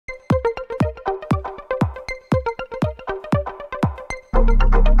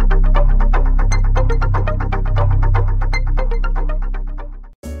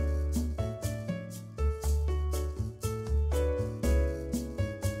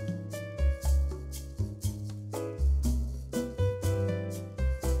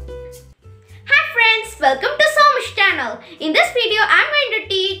welcome to Sowmi's channel. In this video, I am going to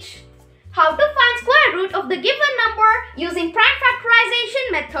teach how to find square root of the given number using prime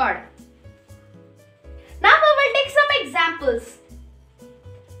factorization method. Now we will take some examples.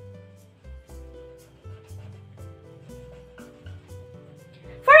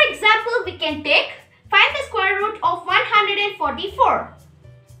 For example, we can find the square root of 144.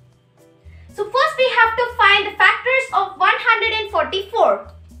 So first we have to find the factors of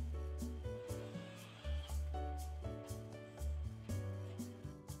 144.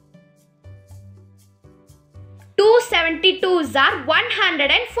 272s are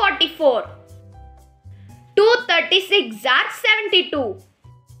 144. 236s are 72.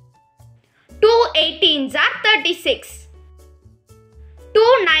 2 18s are 36.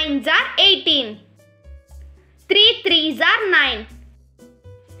 2 9s are 18. 3 3s are 9.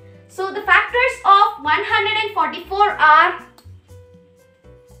 So the factors of 144 are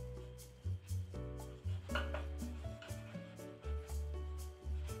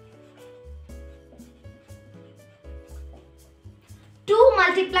 2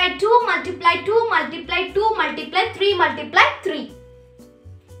 multiply 2 multiply 2 multiply 2 multiply 3 multiply 3.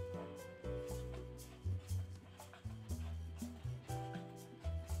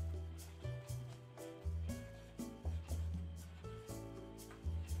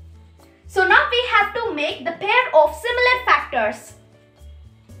 So now we have to make the pair of similar factors.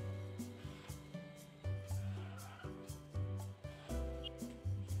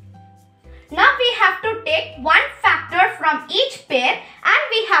 Now we have to take one factor from each pair and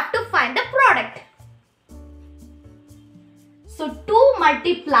we have to find the product. So 2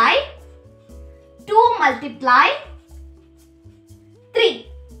 multiply 3.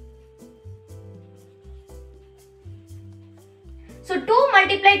 So 2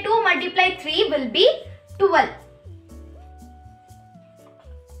 multiply 3 will be 12.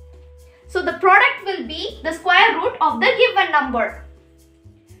 So the product will be the square root of the given number.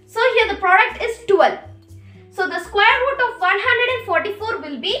 So here the product is 12. So the square root of 144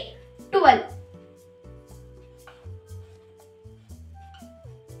 will be 12.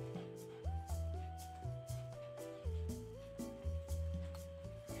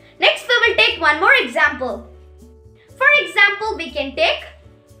 Next we will take one more example. For example, we can take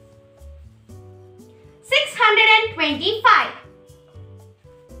 625.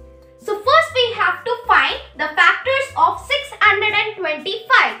 So first we have to find the factors of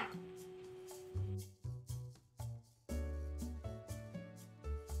 625.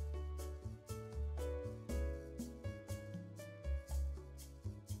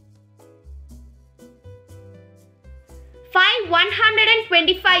 Five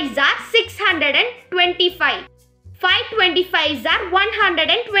 125s are 625. 5 25s are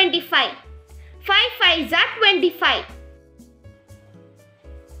 125. 5 5s are 25.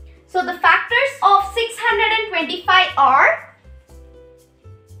 So the factors of 625 are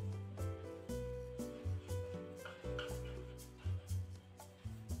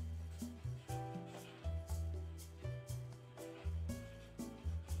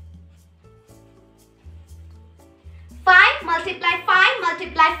 5 multiply 5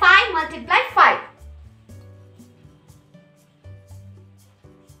 multiply 5 multiply 5.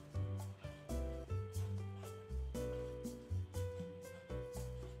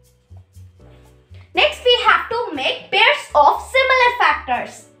 Next we have to make pairs of similar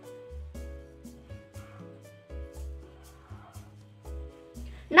factors.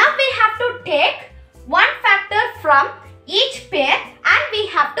 Now we have to take one factor from each pair and we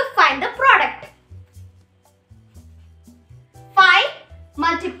have to find the product. 5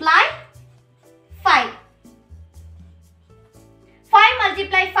 multiply 5. 5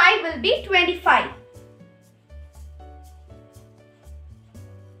 multiply 5 will be 25.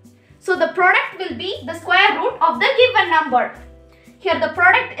 So the product will be the square root of the given number. Here the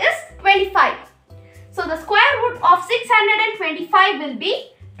product is 25. So the square root of 625 will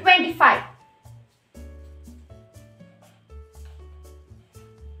be 25.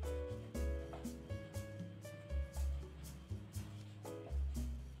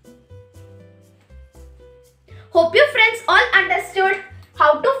 Hope you friends all understood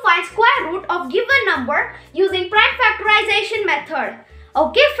how to find square root of given number using prime factorization method.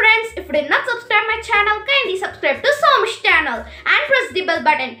 Okay friends, if you did not subscribe my channel, kindly subscribe to Sowmi's channel and press the bell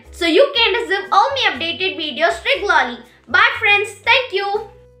button so you can receive all my updated videos regularly. Bye friends, thank you.